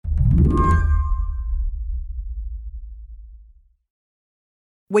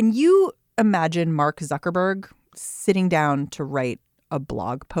When you imagine Mark Zuckerberg sitting down to write a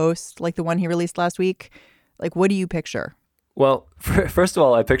blog post like the one he released last week, like, what do you picture? Well, first of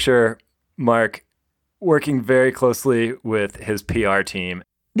all, I picture Mark working very closely with his PR team.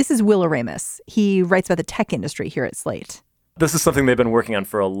 This is Will Aramis. He writes about the tech industry here at Slate. This is something they've been working on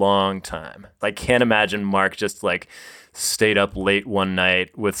for a long time. I can't imagine Mark just stayed up late one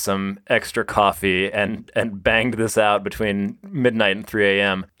night with some extra coffee and banged this out between midnight and 3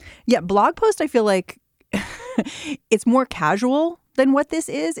 a.m. Yeah, blog post, I feel like it's more casual than what this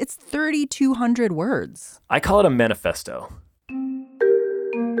is. It's 3,200 words. I call it a manifesto.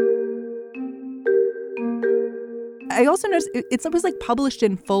 I also noticed it was published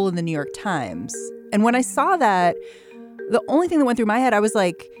in full in the New York Times. And when I saw that, the only thing that went through my head, I was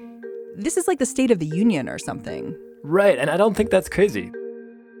like, this is like the State of the Union or something. Right. And I don't think that's crazy.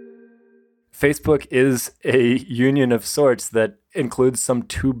 Facebook is a union of sorts that includes some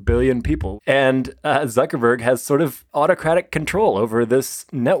 2 billion people. And Zuckerberg has sort of autocratic control over this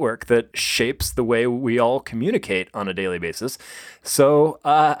network that shapes the way we all communicate on a daily basis. So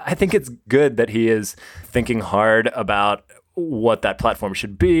I think it's good that he is thinking hard about what that platform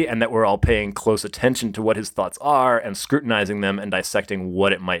should be and that we're all paying close attention to what his thoughts are and scrutinizing them and dissecting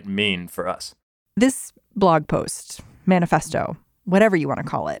what it might mean for us. This blog post, manifesto, whatever you want to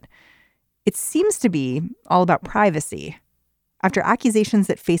call it, it seems to be all about privacy. After accusations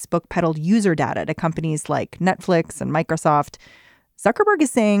that Facebook peddled user data to companies like Netflix and Microsoft, Zuckerberg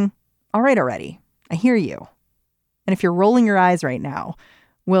is saying, all right already, I hear you. And if you're rolling your eyes right now,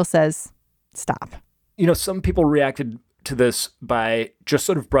 Will says, stop. You know, some people reacted to this by just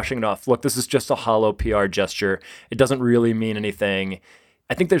sort of brushing it off. Look, this is just a hollow PR gesture. It doesn't really mean anything.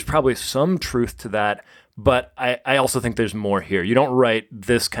 I think there's probably some truth to that, but I also think there's more here. You don't write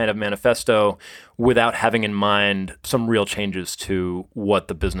this kind of manifesto without having in mind some real changes to what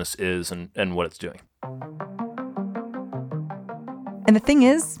the business is and what it's doing. And the thing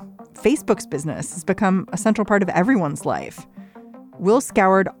is, Facebook's business has become a central part of everyone's life. Will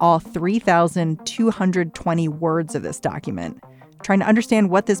scoured all 3,220 words of this document, trying to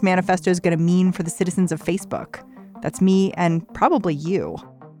understand what this manifesto is going to mean for the citizens of Facebook. That's me and probably you.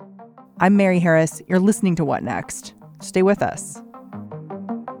 I'm Mary Harris. You're listening to What Next? Stay with us.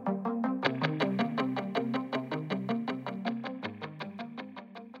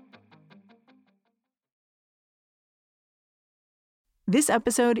 This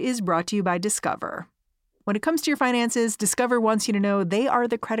episode is brought to you by Discover. When it comes to your finances, Discover wants you to know they are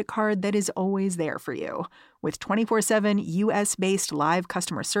the credit card that is always there for you. With 24/7 U.S.-based live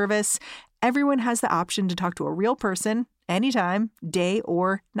customer service, everyone has the option to talk to a real person anytime, day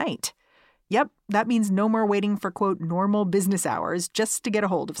or night. Yep, that means no more waiting for, quote, normal business hours just to get a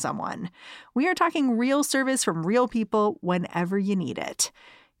hold of someone. We are talking real service from real people whenever you need it.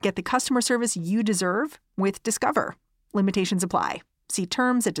 Get the customer service you deserve with Discover. Limitations apply. See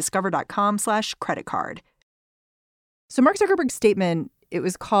terms at discover.com/creditcard. So Mark Zuckerberg's statement, it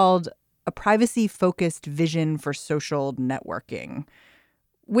was called a privacy-focused vision for social networking,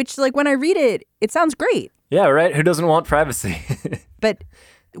 which, when I read it, it sounds great. Yeah, right. Who doesn't want privacy? But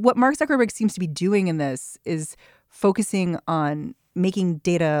what Mark Zuckerberg seems to be doing in this is focusing on making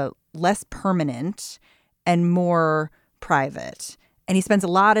data less permanent and more private. And he spends a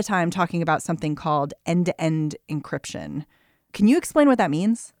lot of time talking about something called end-to-end encryption. Can you explain what that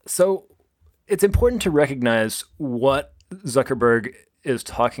means? So it's important to recognize what Zuckerberg is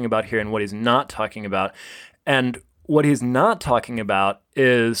talking about here and what he's not talking about. And what he's not talking about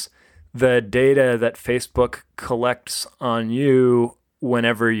is the data that Facebook collects on you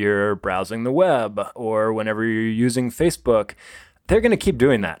whenever you're browsing the web or whenever you're using Facebook. They're going to keep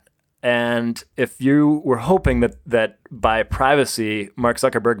doing that. And if you were hoping that by privacy, Mark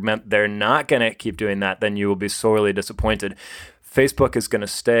Zuckerberg meant they're not going to keep doing that, then you will be sorely disappointed. Facebook is going to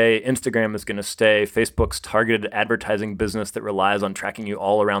stay. Instagram is going to stay. Facebook's targeted advertising business that relies on tracking you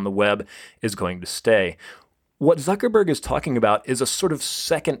all around the web is going to stay. What Zuckerberg is talking about is a sort of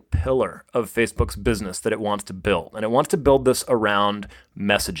second pillar of Facebook's business that it wants to build. And it wants to build this around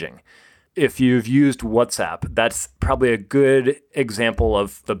messaging. If you've used WhatsApp, that's probably a good example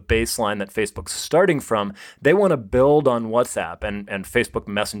of the baseline that Facebook's starting from. They want to build on WhatsApp and Facebook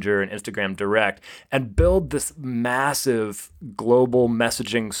Messenger and Instagram Direct and build this massive global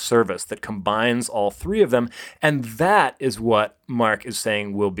messaging service that combines all three of them. And that is what Mark is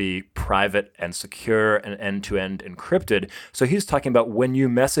saying will be private and secure and end-to-end encrypted. So he's talking about when you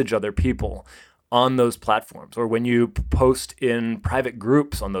message other people on those platforms, or when you post in private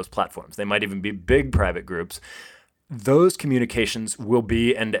groups on those platforms, they might even be big private groups, those communications will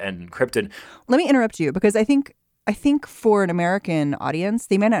be end-to-end encrypted. Let me interrupt you because I think I think for an American audience,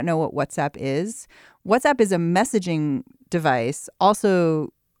 they may not know what WhatsApp is. WhatsApp is a messaging device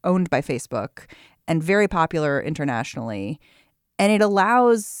also owned by Facebook and very popular internationally. And it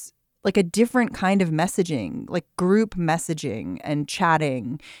allows like a different kind of messaging, like group messaging and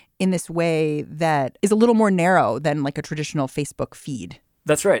chatting in this way that is a little more narrow than like a traditional Facebook feed.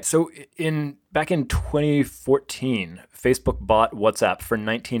 That's right. So back in 2014, Facebook bought WhatsApp for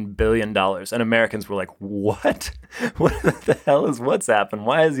 $19 billion. And Americans were like, what? What the hell is WhatsApp? And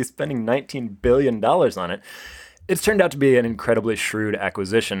why is he spending $19 billion on it? It's turned out to be an incredibly shrewd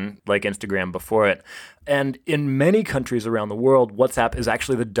acquisition, like Instagram before it. And in many countries around the world, WhatsApp is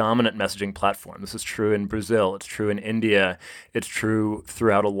actually the dominant messaging platform. This is true in Brazil. It's true in India. It's true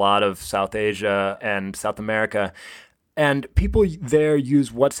throughout a lot of South Asia and South America. And people there use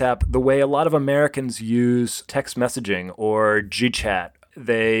WhatsApp the way a lot of Americans use text messaging or GChat.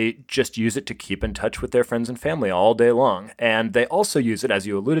 They just use it to keep in touch with their friends and family all day long. And they also use it, as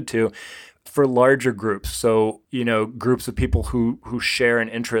you alluded to, for larger groups. So, groups of people who share an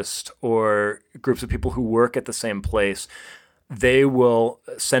interest or groups of people who work at the same place. They will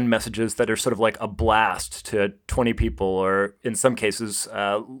send messages that are sort of like a blast to 20 people or in some cases,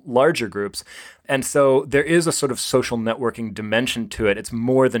 larger groups. And so there is a sort of social networking dimension to it. It's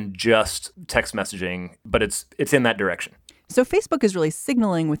more than just text messaging, but it's in that direction. So Facebook is really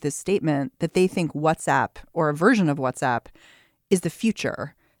signaling with this statement that they think WhatsApp or a version of WhatsApp is the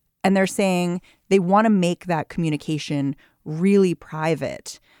future. And they're saying they want to make that communication really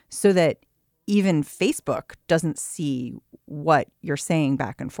private so that even Facebook doesn't see what you're saying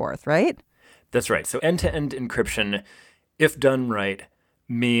back and forth, right? That's right. So end-to-end encryption, if done right,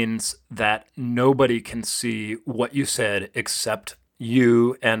 means that nobody can see what you said except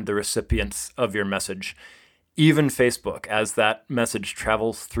you and the recipients of your message. Even Facebook, as that message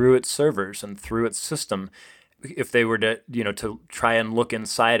travels through its servers and through its system, if they were to try and look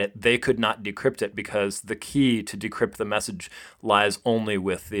inside it, they could not decrypt it because the key to decrypt the message lies only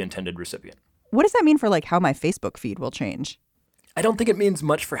with the intended recipient. What does that mean for like how my Facebook feed will change? I don't think it means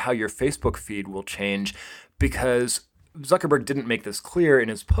much for how your Facebook feed will change because Zuckerberg didn't make this clear in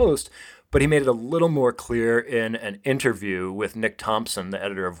his post, but he made it a little more clear in an interview with Nick Thompson, the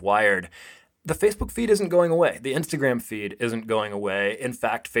editor of Wired. The Facebook feed isn't going away. The Instagram feed isn't going away. In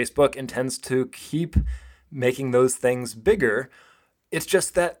fact, Facebook intends to keep making those things bigger. It's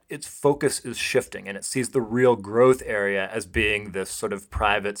just that its focus is shifting and it sees the real growth area as being this sort of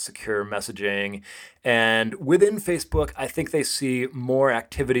private, secure messaging. And within Facebook, I think they see more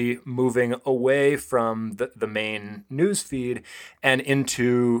activity moving away from the main news feed and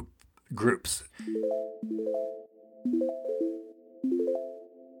into groups.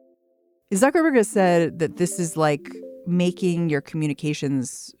 Zuckerberg has said that this is like making your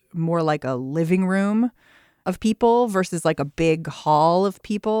communications more like a living room of people versus like a big hall of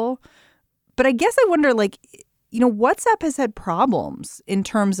people. But I guess I wonder, like, WhatsApp has had problems in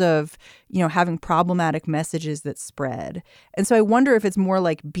terms of, having problematic messages that spread. And so I wonder if it's more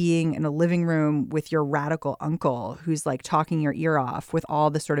like being in a living room with your radical uncle who's like talking your ear off with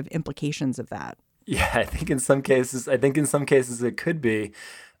all the sort of implications of that. Yeah, I think in some cases it could be.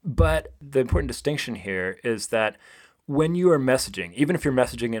 But the important distinction here is that when you are messaging, even if you're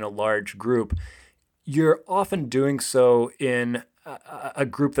messaging in a large group, you're often doing so in a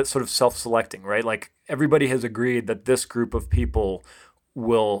group that's sort of self-selecting, right? Like everybody has agreed that this group of people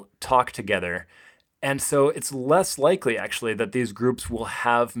will talk together. And so it's less likely, actually, that these groups will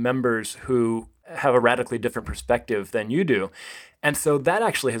have members who have a radically different perspective than you do. And so that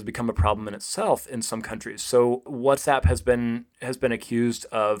actually has become a problem in itself in some countries. So WhatsApp has been accused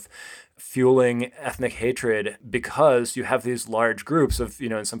of fueling ethnic hatred because you have these large groups of,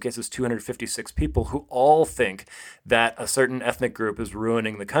 in some cases, 256 people who all think that a certain ethnic group is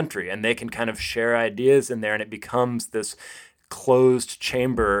ruining the country. And they can kind of share ideas in there, and it becomes this closed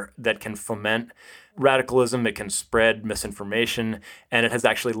chamber that can foment radicalism, it can spread misinformation, and it has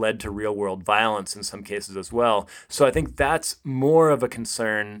actually led to real world violence in some cases as well. So I think that's more of a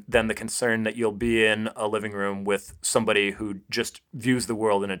concern than the concern that you'll be in a living room with somebody who just views the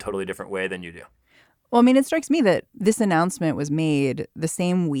world in a totally different way than you do. Well, I mean, it strikes me that this announcement was made the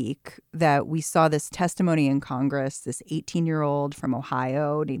same week that we saw this testimony in Congress, this 18-year-old from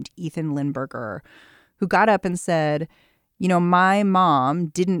Ohio named Ethan Lindberger, who got up and said, my mom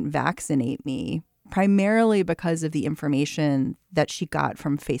didn't vaccinate me primarily because of the information that she got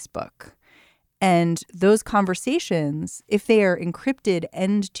from Facebook. And those conversations, if they are encrypted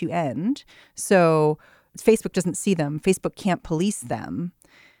end to end, so Facebook doesn't see them, Facebook can't police them,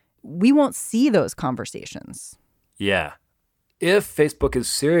 we won't see those conversations. Yeah. if Facebook is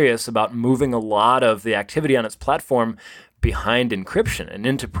serious about moving a lot of the activity on its platform behind encryption and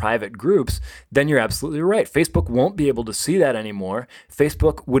into private groups, then you're absolutely right. Facebook won't be able to see that anymore.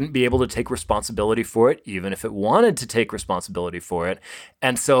 Facebook wouldn't be able to take responsibility for it, even if it wanted to take responsibility for it.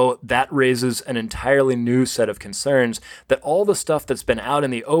 And so that raises an entirely new set of concerns that all the stuff that's been out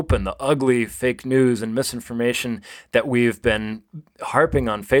in the open, the ugly fake news and misinformation that we've been harping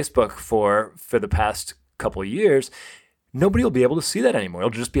on Facebook for the past couple of years, nobody will be able to see that anymore.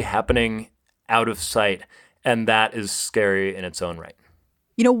 It'll just be happening out of sight. And that is scary in its own right.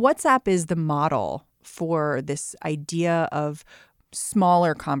 You know, WhatsApp is the model for this idea of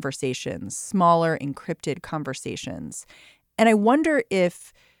smaller conversations, smaller encrypted conversations. And I wonder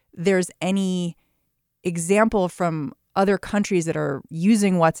if there's any example from other countries that are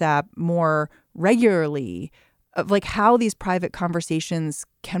using WhatsApp more regularly of like how these private conversations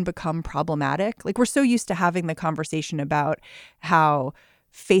can become problematic. Like we're so used to having the conversation about how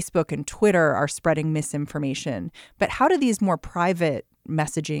Facebook and Twitter are spreading misinformation. But how do these more private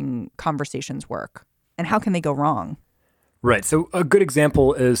messaging conversations work? And how can they go wrong? Right. So a good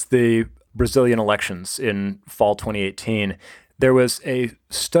example is the Brazilian elections in fall 2018. There was a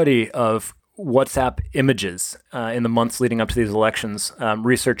study of WhatsApp images in the months leading up to these elections.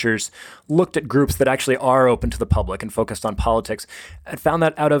 Researchers looked at groups that actually are open to the public and focused on politics and found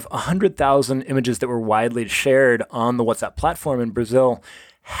that out of 100,000 images that were widely shared on the WhatsApp platform in Brazil,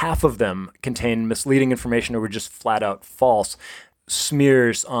 half of them contained misleading information or were just flat out false.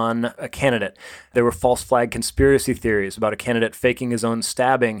 Smears on a candidate. There were false flag conspiracy theories about a candidate faking his own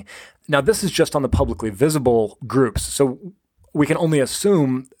stabbing. Now, this is just on the publicly visible groups. So we can only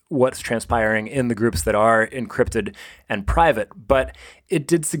assume what's transpiring in the groups that are encrypted and private. But it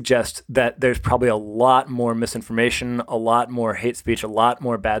did suggest that there's probably a lot more misinformation, a lot more hate speech, a lot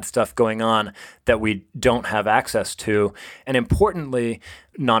more bad stuff going on that we don't have access to. And importantly,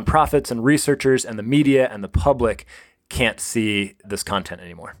 nonprofits and researchers and the media and the public can't see this content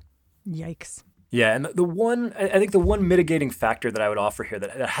anymore. Yikes. Yeah, and I think the one mitigating factor that I would offer here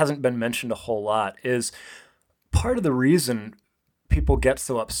that hasn't been mentioned a whole lot is part of the reason people get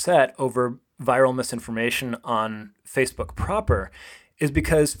so upset over viral misinformation on Facebook proper is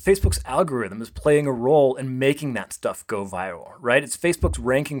because Facebook's algorithm is playing a role in making that stuff go viral, right? It's Facebook's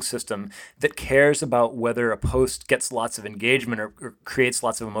ranking system that cares about whether a post gets lots of engagement or creates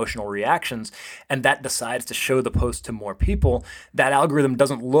lots of emotional reactions, and that decides to show the post to more people. That algorithm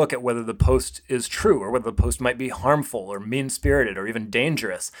doesn't look at whether the post is true or whether the post might be harmful or mean-spirited or even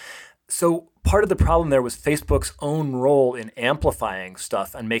dangerous. So part of the problem there was Facebook's own role in amplifying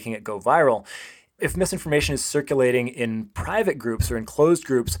stuff and making it go viral. If misinformation is circulating in private groups or in closed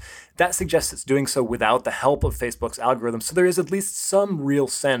groups, that suggests it's doing so without the help of Facebook's algorithm. So there is at least some real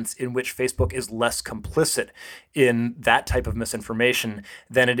sense in which Facebook is less complicit in that type of misinformation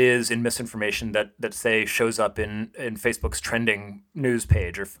than it is in misinformation that say, shows up in Facebook's trending news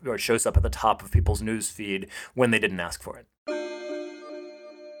page or shows up at the top of people's news feed when they didn't ask for it.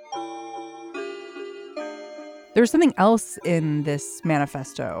 There's something else in this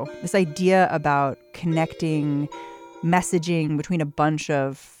manifesto, this idea about connecting messaging between a bunch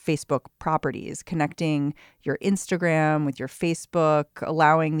of Facebook properties, connecting your Instagram with your Facebook,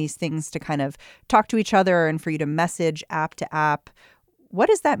 allowing these things to kind of talk to each other and for you to message app to app. What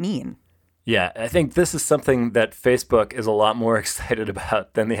does that mean? Yeah, I think this is something that Facebook is a lot more excited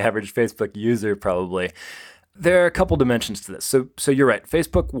about than the average Facebook user probably. There are a couple dimensions to this. So you're right.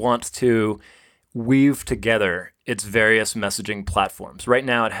 Facebook wants to weave together its various messaging platforms. Right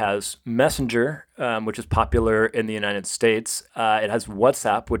now it has Messenger, which is popular in the United States. It has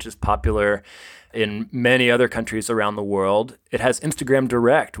WhatsApp, which is popular in many other countries around the world. It has Instagram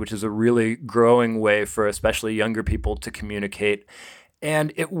Direct, which is a really growing way for especially younger people to communicate.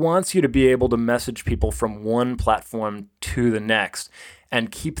 And it wants you to be able to message people from one platform to the next and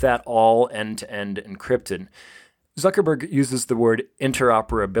keep that all end-to-end encrypted. Zuckerberg uses the word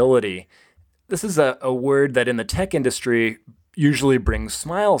interoperability. This is a word that in the tech industry usually brings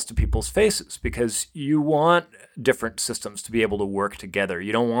smiles to people's faces because you want different systems to be able to work together.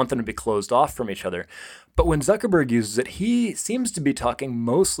 You don't want them to be closed off from each other. But when Zuckerberg uses it, he seems to be talking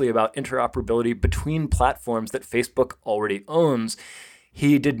mostly about interoperability between platforms that Facebook already owns.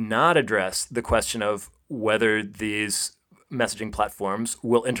 He did not address the question of whether these messaging platforms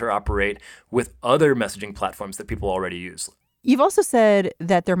will interoperate with other messaging platforms that people already use. You've also said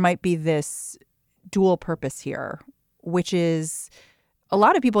that there might be this dual purpose here, which is a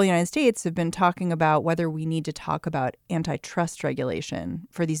lot of people in the United States have been talking about whether we need to talk about antitrust regulation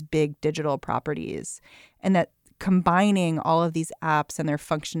for these big digital properties, and that combining all of these apps and their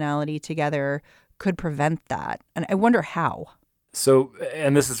functionality together could prevent that. And I wonder how. So,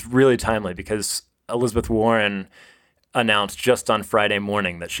 and this is really timely because Elizabeth Warren announced just on Friday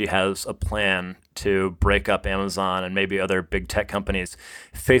morning that she has a plan to break up Amazon and maybe other big tech companies.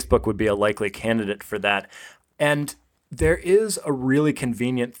 Facebook would be a likely candidate for that. And there is a really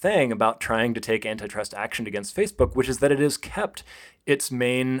convenient thing about trying to take antitrust action against Facebook, which is that it has kept its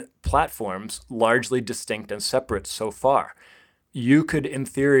main platforms largely distinct and separate so far. You could, in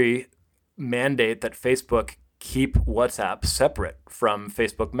theory, mandate that Facebook keep WhatsApp separate from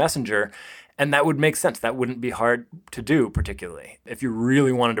Facebook Messenger, and that would make sense. That wouldn't be hard to do, particularly. If you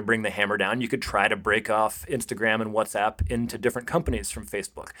really wanted to bring the hammer down, you could try to break off Instagram and WhatsApp into different companies from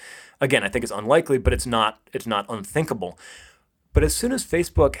Facebook. Again, I think it's unlikely, but it's not unthinkable. But as soon as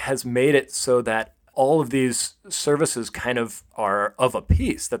Facebook has made it so that all of these services kind of are of a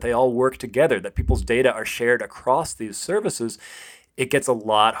piece, that they all work together, that people's data are shared across these services, it gets a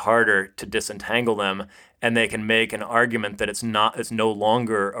lot harder to disentangle them, and they can make an argument that it's no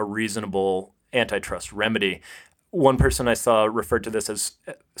longer a reasonable antitrust remedy. One person I saw referred to this as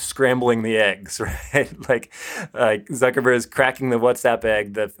scrambling the eggs, right? Like Zuckerberg is cracking the WhatsApp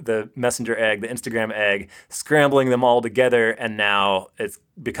egg, the Messenger egg, the Instagram egg, scrambling them all together, and now it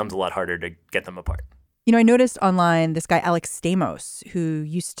becomes a lot harder to get them apart. You know, I noticed online this guy, Alex Stamos, who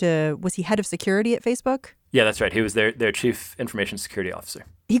was he head of security at Facebook? Yeah, that's right. He was their chief information security officer.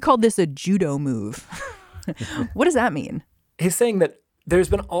 He called this a judo move. What does that mean? He's saying that there's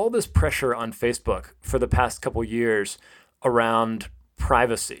been all this pressure on Facebook for the past couple years around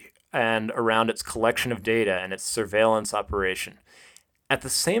privacy and around its collection of data and its surveillance operation. At the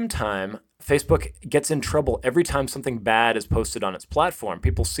same time, Facebook gets in trouble every time something bad is posted on its platform.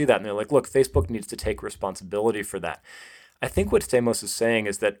 People see that and they're like, look, Facebook needs to take responsibility for that. I think what Stamos is saying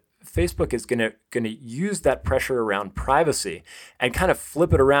is that Facebook is going to use that pressure around privacy and kind of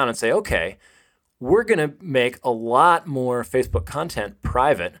flip it around and say, okay, we're going to make a lot more Facebook content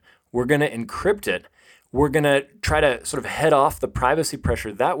private. We're going to encrypt it. We're going to try to sort of head off the privacy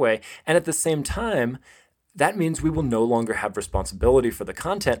pressure that way. And at the same time, that means we will no longer have responsibility for the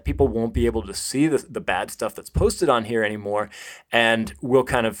content. People won't be able to see the bad stuff that's posted on here anymore. And we'll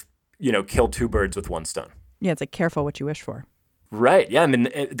kind of, kill two birds with one stone. Yeah, it's like careful what you wish for. Right. Yeah. I mean,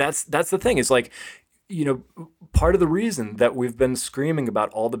 that's the thing. It's like, part of the reason that we've been screaming about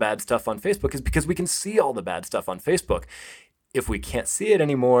all the bad stuff on Facebook is because we can see all the bad stuff on Facebook. If we can't see it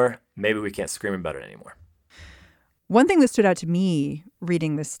anymore, maybe we can't scream about it anymore. One thing that stood out to me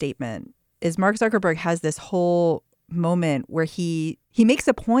reading this statement is Mark Zuckerberg has this whole moment where he makes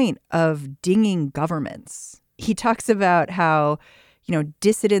a point of dinging governments. He talks about how,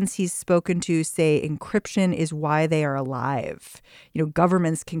 dissidents he's spoken to say encryption is why they are alive.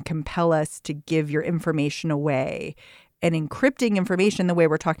 Governments can compel us to give your information away. And encrypting information the way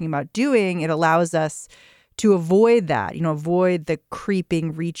we're talking about doing, it allows us to avoid that, avoid the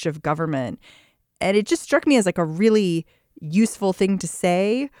creeping reach of government. And it just struck me as like a really useful thing to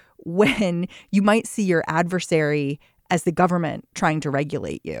say when you might see your adversary as the government trying to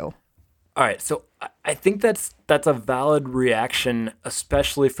regulate you. All right. So I think that's a valid reaction,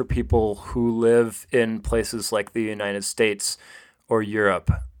 especially for people who live in places like the United States or Europe.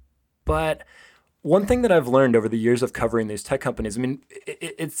 But one thing that I've learned over the years of covering these tech companies, I mean,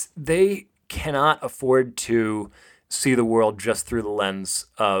 they cannot afford to see the world just through the lens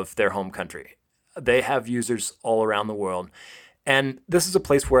of their home country. They have users all around the world. And this is a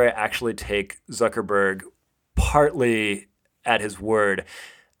place where I actually take Zuckerberg partly at his word.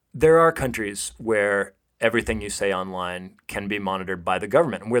 There are countries where everything you say online can be monitored by the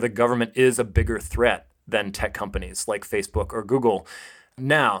government, and where the government is a bigger threat than tech companies like Facebook or Google.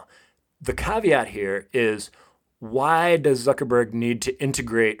 Now, the caveat here is, why does Zuckerberg need to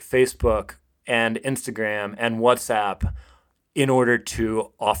integrate Facebook and Instagram and WhatsApp in order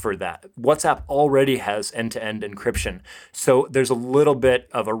to offer that? WhatsApp already has end-to-end encryption. So there's a little bit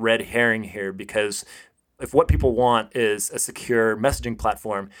of a red herring here, because if what people want is a secure messaging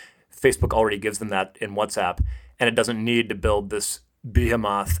platform, Facebook already gives them that in WhatsApp, and it doesn't need to build this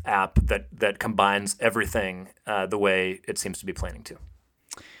behemoth app that combines everything the way it seems to be planning to.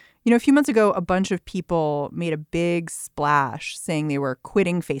 A few months ago, a bunch of people made a big splash saying they were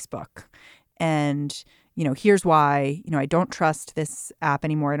quitting Facebook. And, here's why, I don't trust this app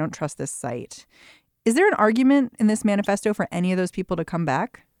anymore. I don't trust this site. Is there an argument in this manifesto for any of those people to come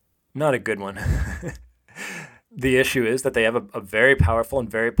back? Not a good one. The issue is that they have a very powerful and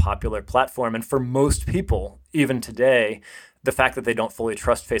very popular platform. And for most people, even today, the fact that they don't fully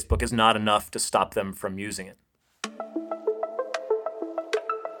trust Facebook is not enough to stop them from using it.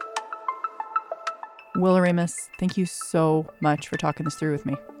 Will Aramis, thank you so much for talking this through with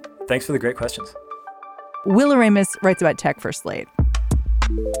me. Thanks for the great questions. Will Aramis writes about tech for Slate.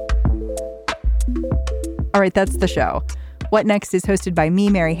 All right, that's the show. What Next is hosted by me,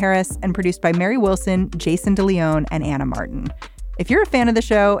 Mary Harris, and produced by Mary Wilson, Jason DeLeon, and Anna Martin. If you're a fan of the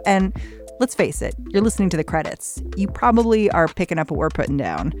show, and let's face it, you're listening to the credits, you probably are picking up what we're putting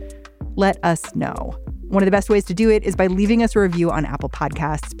down. Let us know. One of the best ways to do it is by leaving us a review on Apple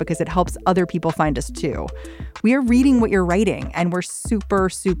Podcasts because it helps other people find us too. We are reading what you're writing and we're super,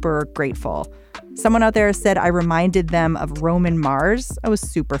 super grateful. Someone out there said I reminded them of Roman Mars. I was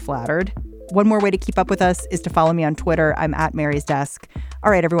super flattered. One more way to keep up with us is to follow me on Twitter. I'm at Mary's Desk.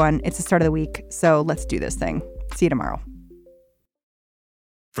 All right, everyone, it's the start of the week, so let's do this thing. See you tomorrow.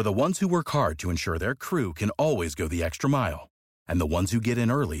 For the ones who work hard to ensure their crew can always go the extra mile, and the ones who get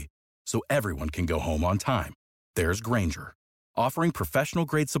in early so everyone can go home on time, there's Grainger, offering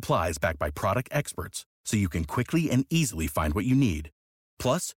professional-grade supplies backed by product experts so you can quickly and easily find what you need.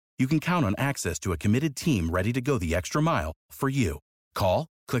 Plus, you can count on access to a committed team ready to go the extra mile for you. Call,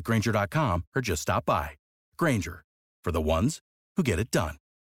 click Grainger.com, or just stop by. Grainger, for the ones who get it done.